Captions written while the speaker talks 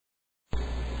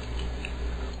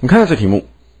你看这题目，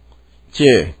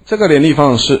解这个联立方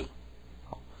程式。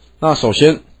那首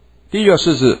先第一个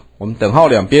式子，我们等号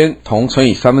两边同乘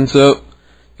以2/3，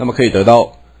那么可以得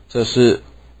到这是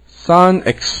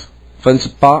 3x 分之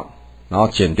8，然后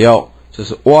减掉这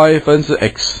是 y 分之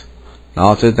x， 然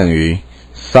后这等于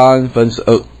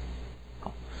2/3。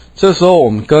这时候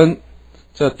我们跟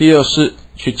这第二式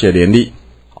去解联立，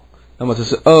那么这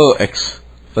是 2x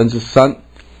分之3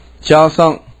加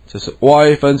上这是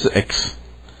y 分之 x，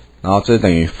 然后这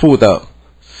等于负的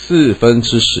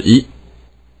4/11。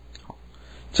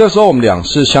这时候我们两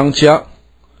式相加，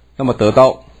那么得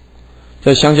到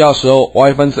在相加的时候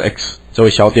y 分之 x 就会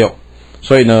消掉，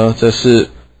所以呢这是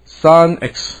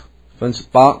 3x 分之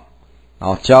8，然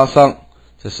后加上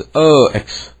这是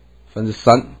 2x 分之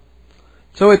3，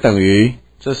这会等于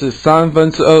这是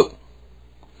2/3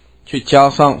去加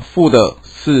上负的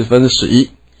4/11，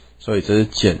所以这是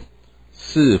减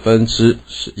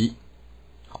4/11。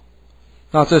好，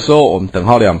那这时候我们等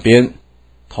号两边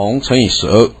同乘以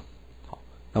12，好，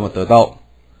那么得到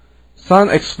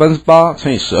 3x 分之8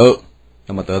乘以12，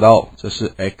那么得到这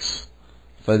是 x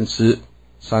分之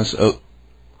32，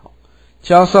好，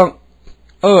加上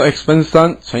 2x 分之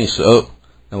3乘以12，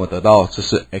那么得到这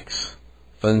是 x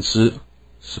分之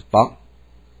18，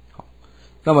好，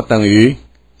那么等于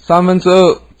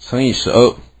2/3乘以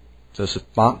12，这是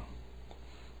8，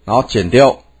然后减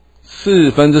掉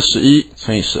4/11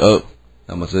乘以12，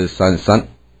那么这是33。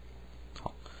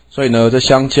好，所以呢，这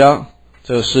相加，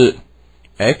这是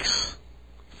x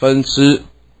分之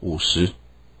50，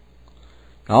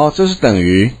然后这是等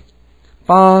于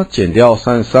8减掉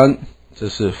33，这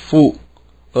是负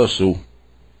25。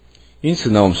因此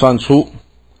呢，我们算出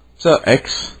这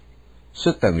x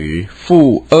是等于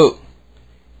负2，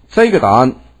这个答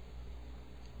案。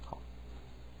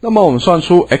那么我们算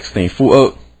出 x 等于负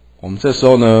2，我们这时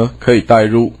候呢可以代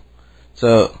入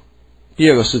这第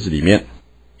二个式子里面。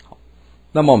好，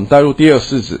那么我们代入第二个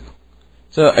式子，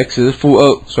这 x 是负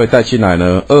2，所以带进来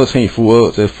呢2乘以负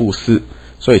2，这是负4，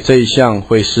所以这一项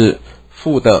会是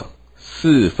负的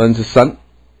4/3。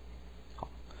好，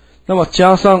那么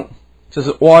加上这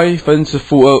是 y 分之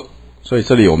负2，所以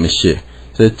这里我们写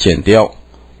这是减掉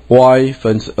y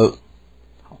分之2。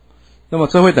好，那么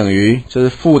这会等于这是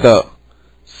负的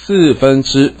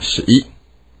4/11，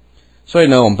所以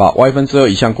呢，我们把 y 分之2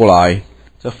移项过来，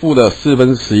这负的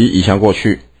4/11移项过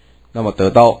去，那么得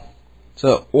到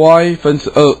这 y 分之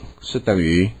2是等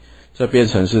于这变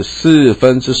成是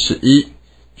4/11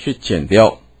去减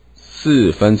掉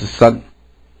4/3，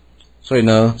所以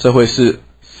呢，这会是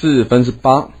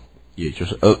4/8，也就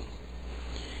是2。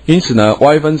因此呢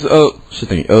 ，y 分之2是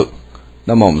等于2，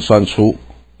那么我们算出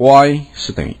y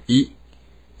是等于1，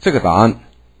这个答案。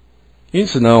因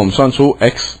此呢，我们算出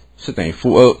x 是等于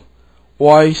负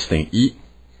2，y 是等于1，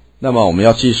那么我们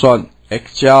要计算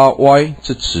x 加 y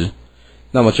之值，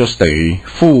那么就是等于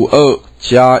负2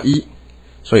加1，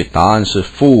所以答案是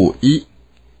负1，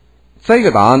这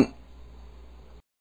个答案